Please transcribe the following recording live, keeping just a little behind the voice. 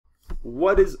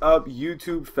What is up,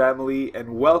 YouTube family,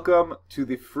 and welcome to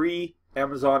the free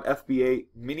Amazon FBA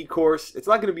mini course. It's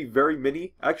not going to be very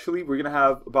mini, actually. We're going to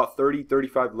have about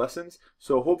 35 lessons.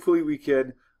 So hopefully we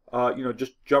can,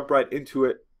 just jump right into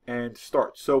it and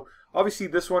start. So obviously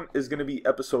this one is going to be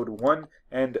episode 1,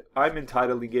 and I'm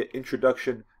entitling it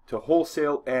Introduction to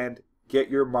Wholesale and Get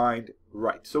Your Mind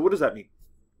Right. So what does that mean?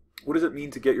 What does it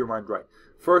mean to get your mind right?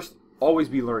 First, always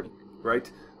be learning,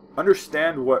 right?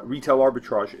 Understand what retail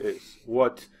arbitrage is,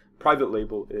 what private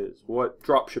label is, what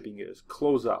drop shipping is,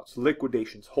 closeouts,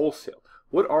 liquidations, wholesale.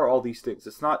 What are all these things?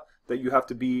 It's not that you have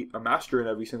to be a master in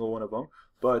every single one of them,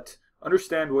 but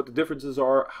understand what the differences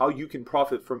are, how you can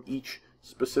profit from each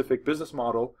specific business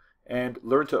model, and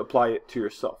learn to apply it to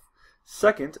yourself.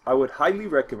 Second, I would highly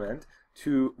recommend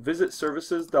to visit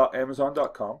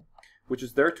services.amazon.com, which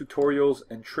is their tutorials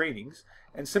and trainings,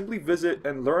 and simply visit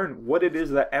and learn what it is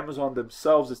that Amazon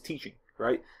themselves is teaching,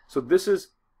 right? So this is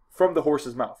from the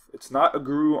horse's mouth. It's not a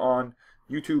guru on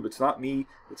YouTube. It's not me.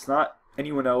 It's not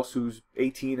anyone else who's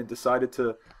 18 and decided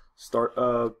to start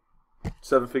a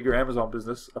 7-figure Amazon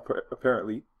business,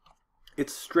 apparently.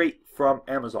 It's straight from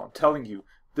Amazon telling you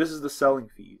this is the selling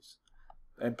fees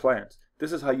and plans.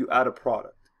 This is how you add a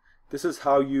product. This is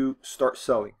how you start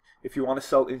selling. If you want to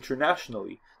sell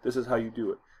internationally, this is how you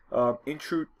do it.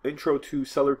 Intro to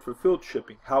seller fulfilled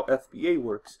shipping, how FBA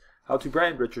works, how to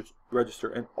brand register,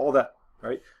 and all that,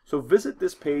 right? So visit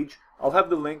this page. I'll have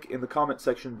the link in the comment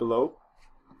section below,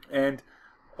 and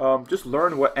just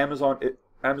learn what Amazon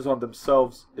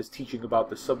themselves is teaching about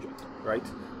this subject, right?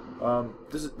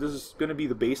 This is going to be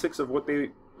the basics of what they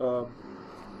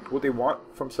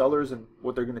want from sellers and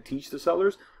what they're going to teach the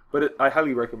sellers, but I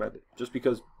highly recommend it just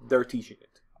because they're teaching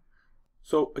it.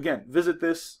 So again, visit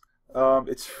this.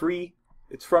 It's free.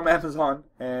 It's from Amazon,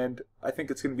 and I think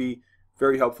it's going to be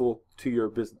very helpful to your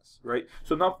business, right?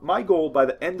 So now my goal by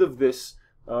the end of this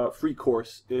free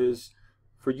course is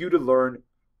for you to learn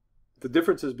the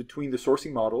differences between the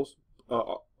sourcing models,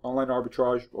 online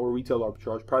arbitrage or retail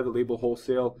arbitrage, private label,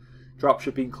 wholesale, drop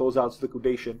shipping, closeouts,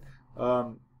 liquidation,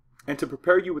 and to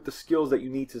prepare you with the skills that you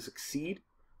need to succeed,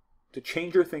 to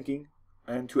change your thinking,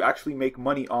 and to actually make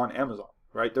money on Amazon,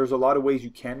 right? There's a lot of ways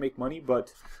you can make money,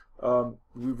 but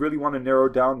we really want to narrow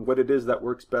down what it is that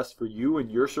works best for you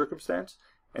and your circumstance,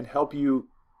 and help you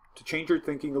to change your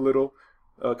thinking a little,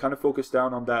 kind of focus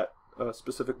down on that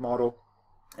specific model,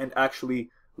 and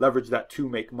actually leverage that to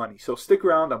make money. So stick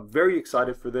around. I'm very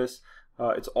excited for this.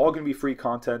 It's all going to be free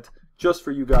content just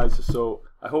for you guys. So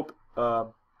I hope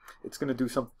it's going to do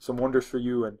some wonders for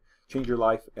you and change your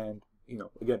life, and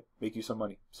again, make you some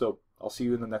money. So I'll see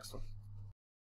you in the next one.